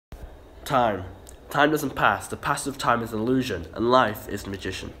Time. Time doesn't pass. The passage of time is an illusion, and life is the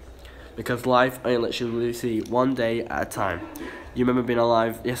magician. Because life only lets you really see one day at a time. You remember being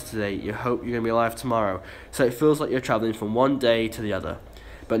alive yesterday, you hope you're going to be alive tomorrow, so it feels like you're travelling from one day to the other.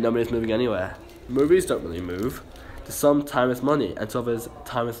 But nobody's moving anywhere. Movies don't really move. To some, time is money, and to others,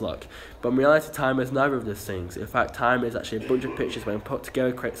 time is luck. But in reality, time is neither of those things. In fact, time is actually a bunch of pictures when put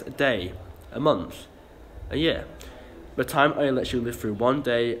together creates a day, a month, a year. But time only lets you live through one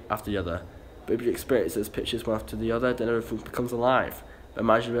day after the other. But if you experience those pictures one after the other, then everything becomes alive. But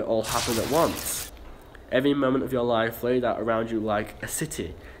imagine if it all happened at once. Every moment of your life laid out around you like a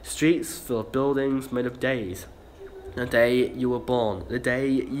city. Streets full of buildings made of days. The day you were born, the day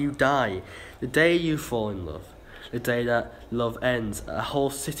you die, the day you fall in love, the day that love ends. A whole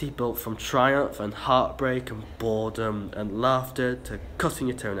city built from triumph and heartbreak and boredom and laughter to cutting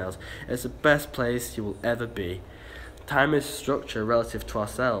your toenails. It's the best place you will ever be. Time is structure relative to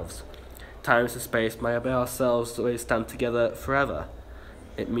ourselves. Time is a space made by ourselves that we stand together forever.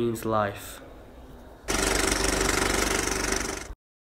 It means life.